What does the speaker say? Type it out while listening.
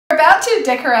about to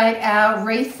decorate our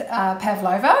wreath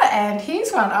pavlova, and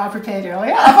here's one I prepared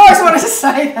earlier. I've always wanted to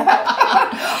say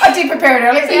that. I did prepare it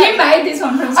earlier. So you made this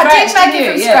one from scratch? I did make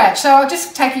it from scratch, so I'll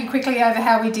just take you quickly over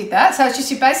how we did that. So it's just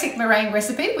your basic meringue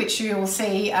recipe, which you will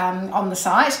see on the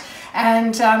site.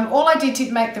 And all I did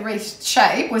to make the wreath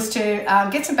shape was to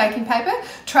get some baking paper,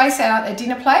 trace out a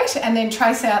dinner plate, and then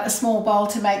trace out a small bowl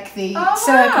to make the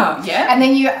circle. Wow. Yeah. And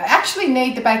then you actually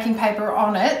need the baking paper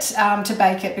on it to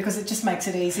bake it, because it just makes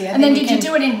it easier. And then did you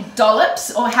do it in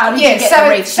dollops, or how did you get the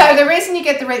wreath shape? So the reason you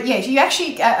get the wreath, you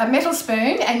actually a metal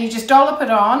spoon, and you just dollop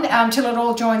it on till it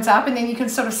all joins up, and then you can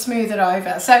sort of smooth it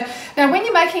over. So now when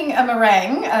you're making a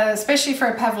meringue, especially for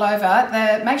a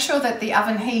pavlova, make sure that the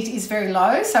oven heat is very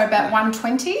low, so about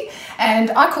 120,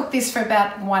 and I cooked this for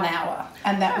about 1 hour,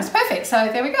 and that was perfect. So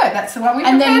there we go. That's the one we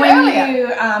prepared earlier. And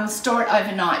then when you store it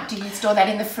overnight, do you store that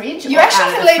in the fridge? You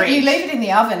actually leave it in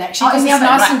the oven, actually, because it's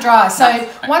nice and dry. So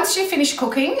once you finish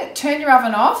cooking, turn your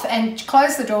oven off and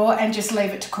close the door and just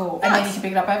leave it to cool, and then you can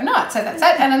pick it up overnight. So that's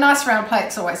it. And a nice round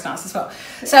plate's always nice as well.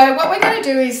 So what we're going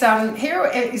to do is here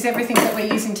is everything that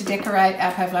we're using to decorate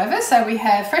our pavlova. So we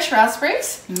have fresh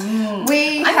raspberries.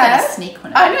 We have sneak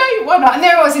one. I know, why not? And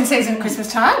they're always in season at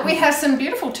Christmas time. We have some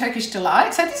beautiful Turkish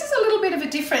delight. So this is a little bit of a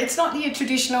different. It's not your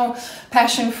traditional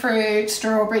passion fruit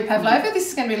strawberry pavlova. This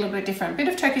is going to be a little bit different. Bit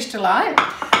of Turkish delight.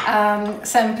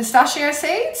 Some pistachio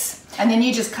seeds. And then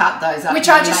you just cut those up. Which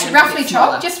I just roughly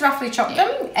chopped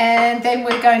them. And then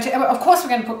we're going to, of course, we're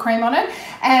going to put cream on it.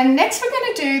 And next we're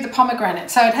going to do the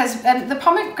pomegranate. So it has, the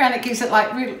pomegranate gives it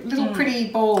like little pretty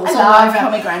balls all over.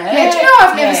 Pomegranate. Yeah, do you know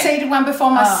I've never seeded one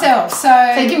before myself. So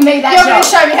give me that. You're going to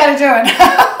show me how to do it.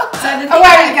 So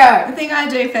away we go. The thing I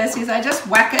do first is I just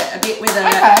whack it a bit with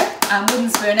a wooden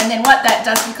spoon. And then what that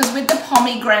does, because with the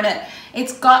pomegranate,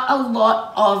 it's got a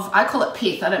lot of, I call it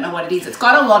pith, I don't know what it is. It's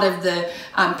got a lot of the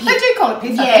pith. They do call it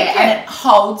pith, and it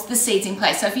holds the seeds in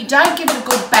place. So if you don't give it a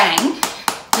good bang,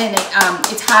 then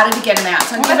it's harder to get them out.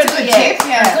 So give it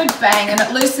a good bang, and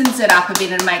it loosens it up a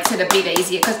bit and makes it a bit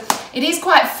easier, because it is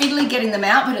quite fiddly getting them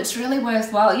out, but it's really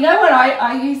worthwhile. You know what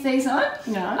I use these on?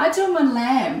 No. I do them on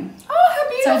lamb. Oh, how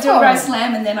beautiful. So I do a roast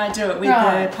lamb, and then I do it with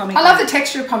the pomegranate. I love the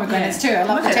texture of pomegranates too. I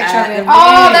love the texture of them.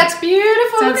 Oh, that's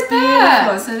beautiful. So Look it's at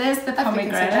beautiful. that. So there's the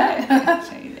pomegranate. I'll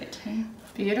show you there too.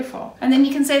 Beautiful. And then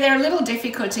you can see they're a little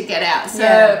difficult to get out.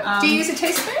 So do you use a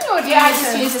teaspoon, or do you I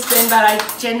just use a spoon, but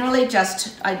I generally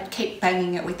I keep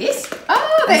banging it with this.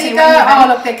 Oh, there you go. Oh,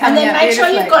 look, they're coming out. And then make sure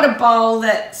you've got a bowl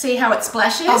that, see how it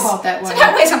splashes? I'll hold that one. So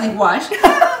don't wear something white.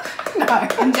 No.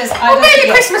 I'm just, wear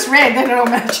your Christmas red, then it all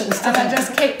matches. And I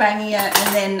just keep banging it,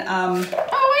 and then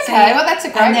okay, well that's a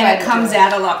great way. And then it comes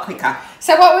out a lot quicker.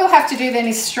 So what we'll have to do then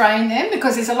is strain them,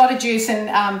 because there's a lot of juice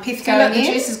and pith going in.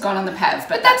 The juice has gone on the pav,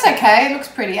 but that's okay. It looks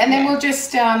pretty. And then we'll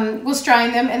just we'll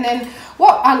strain them, and then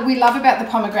what we love about the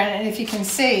pomegranate, and if you can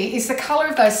see, is the colour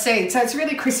of those seeds. So it's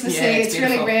really Christmassy. It's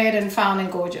really red and fun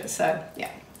and gorgeous. So yeah.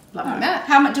 Loving that.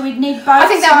 How much do we need? Both I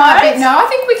think that might be. No, I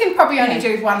think we can probably only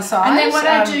do one side. And then what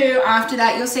I do after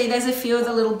that, you'll see there's a few of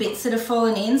the little bits that have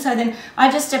fallen in. So then I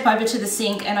just step over to the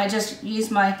sink and I just use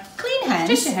my clean hands.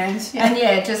 Just your hands. Yeah.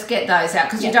 And just get those out,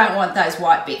 because you don't want those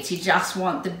white bits. You just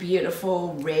want the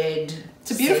beautiful red.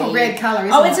 It's a beautiful red colour, isn't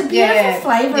it? Oh, it's a beautiful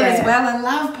flavour as well. I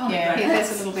love pomegranate. Yeah,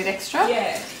 there's a little bit extra.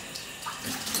 Yeah.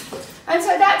 And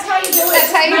so that's how you do it.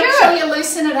 That's how you do it. Make sure you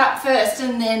loosen it up first,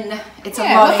 and then it's a lot easier to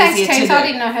do. Well, thanks, Teams. I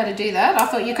didn't know how to do that. I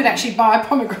thought you could actually buy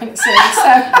pomegranate seeds. So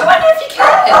I wonder if you can.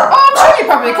 Oh, I'm sure you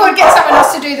probably could. Get someone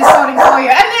else to do the sorting for you.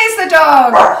 And there's the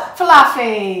dog,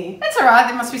 Fluffy. That's all right.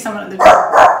 There must be someone at the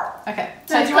door. Okay.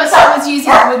 So do you want someone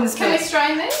using a wooden spoon? Can we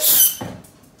strain this?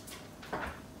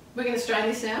 We're going to strain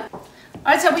this now.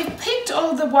 Alright, so we've picked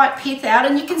all the white pith out,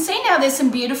 and you can see now there's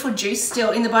some beautiful juice still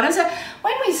in the bottom. So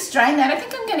when we strain that, I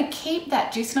think I'm going to keep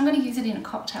that juice, and I'm going to use it in a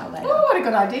cocktail later. Oh, what a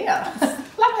good idea.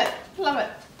 Love it. Love it.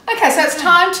 Okay, so it's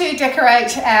time to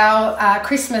decorate our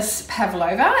Christmas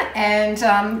pavlova,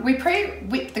 and we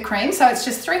pre-whip the cream. So it's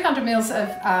just 300 mils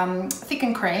of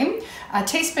thickened cream, a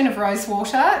teaspoon of rose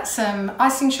water, some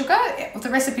icing sugar, the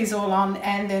recipe's all on,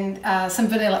 and then some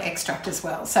vanilla extract as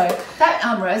well. So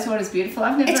that rose water is beautiful.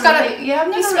 I've never I've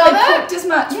never really cooked as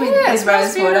much with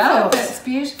rose water, but it's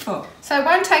beautiful. So it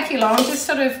won't take you long. Just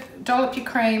sort of dollop your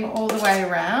cream all the way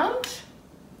around.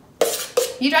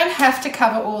 You don't have to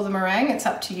cover all the meringue. It's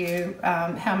up to you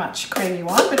how much cream you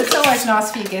want, but it's always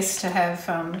nice for your guests to have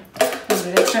a little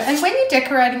bit extra. And when you're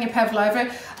decorating your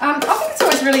pavlova, I think it's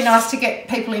always really nice to get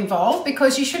people involved,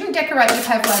 because you shouldn't decorate your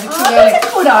pavlova too early. That's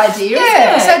a good idea, isn't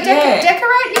it? So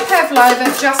decorate your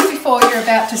pavlova just before you're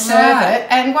about to serve it.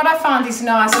 And what I find is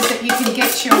nice is that you can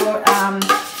get your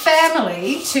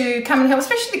family to come and help,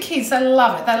 especially the kids. They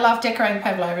love it. They love decorating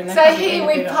Pavlova. And so here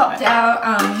we popped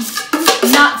our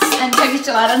nuts and Turkish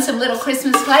delight on some little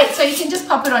Christmas plates, so you can just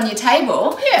pop it on your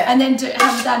table, and then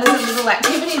have that as a little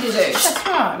activity to do. That's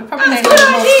right. We probably need a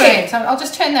little more cream. So I'll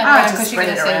just turn that around because you're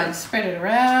going to spread it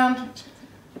around.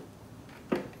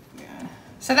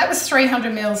 So that was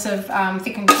 300 mils of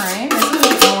thickened cream. There's a little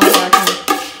bit more that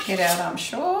I can get out, I'm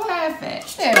sure.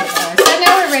 Perfect. There we go. So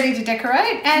now we're ready to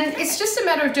decorate, and it's just a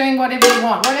matter of doing whatever you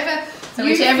want, So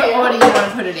whichever order you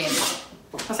want to put it in.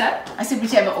 What's that? I said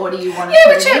whichever order you want to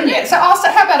put it in. Yeah, so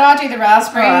how about I do the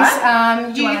raspberries?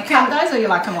 Right. Do you want to cut those, or you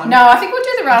like them on? No, I think we'll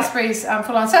do the raspberries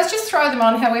full on. So just throw them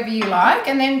on however you like,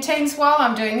 and then teams, while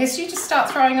I'm doing this, you just start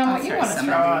throwing on what you want to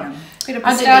throw on. Bit of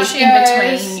pistachios.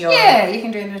 In between Yeah, you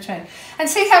can do in between. And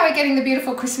see how we're getting the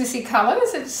beautiful Christmassy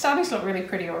colours? It's starting to look really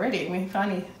pretty already. We've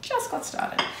only just got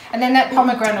started. And then that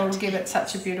pomegranate will give it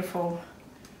such a beautiful...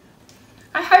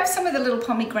 I hope some of the little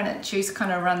pomegranate juice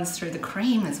kind of runs through the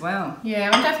cream as well.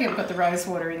 Yeah, and don't forget we've got the rose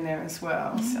water in there as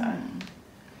well. So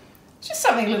it's just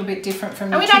something a little bit different from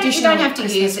the traditional. You don't have to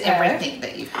Christmas use cake. everything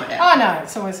that you've put out. Oh no,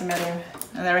 it's always a matter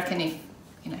of... I reckon if,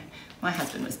 my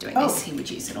husband was doing this, he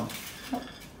would use it all.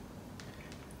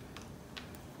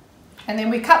 And then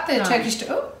we cut the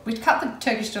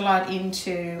Turkish delight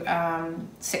into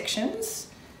sections,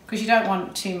 because you don't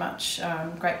want too much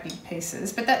great big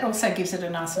pieces, but that also gives it a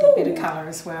nice little bit of colour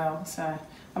as well. So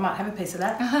I might have a piece of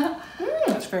that.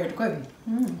 That's very good.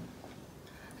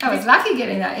 I was lucky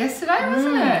getting that yesterday,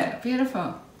 wasn't it?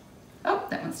 Beautiful. Oh,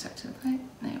 that one's stuck to the plate.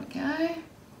 There we go.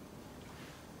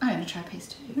 I'm going to try a piece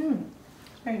too.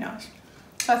 Very nice.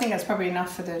 So I think that's probably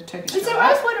enough for the Turkish delight. Is there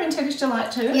rose water in Turkish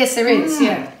delight too? Yes, there is.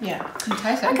 Yeah.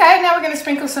 Okay, now we're going to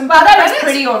sprinkle some pomegranates. That is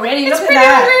pretty already. Look at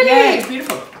that. Already. Yeah, it's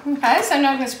beautiful. Okay, so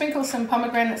now I'm going to sprinkle some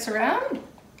pomegranates around.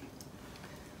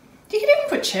 You can even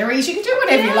put cherries. You can do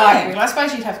whatever you like. Really. I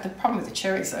suppose you'd have the problem with the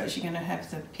cherries though, is you're going to have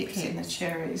the pips in the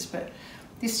cherries, but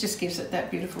this just gives it that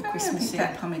beautiful Christmassy.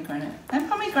 That pomegranate. And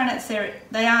pomegranates,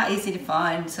 they are easy to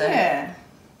find. So yeah.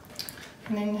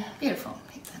 And then beautiful.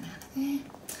 Pick that out of there.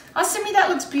 Oh, Simi, that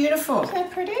looks beautiful. Isn't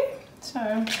that pretty? So,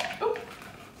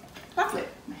 lovely.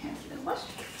 My hands a little wash.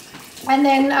 And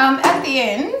then at the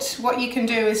end, what you can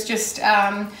do is just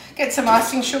get some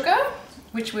icing sugar,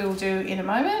 which we'll do in a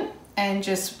moment, and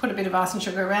just put a bit of icing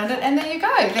sugar around it, and there you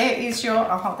go. There is your,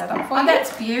 I'll hold that up for you. Oh,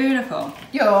 that's beautiful.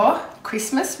 Your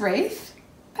Christmas wreath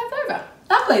Pavlova.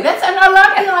 Lovely. And I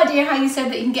like the idea how you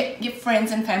said that you can get your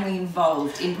friends and family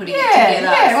involved in putting it together.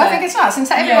 Yeah, well, I think it's nice. And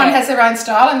so everyone has their own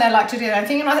style and they like to do their own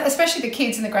thing. And especially the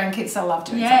kids and the grandkids, they love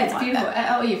doing something it's beautiful. like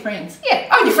that. Oh, your friends.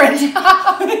 Yeah. Oh, your friends.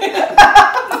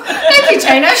 Thank you,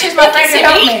 Tina. She's my friend to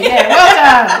help me. Yeah, well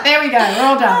done. There we go. We're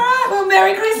all done. All right. Well,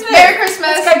 Merry Christmas. Merry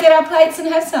Christmas. Let's go get our plates and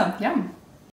have some. Yum.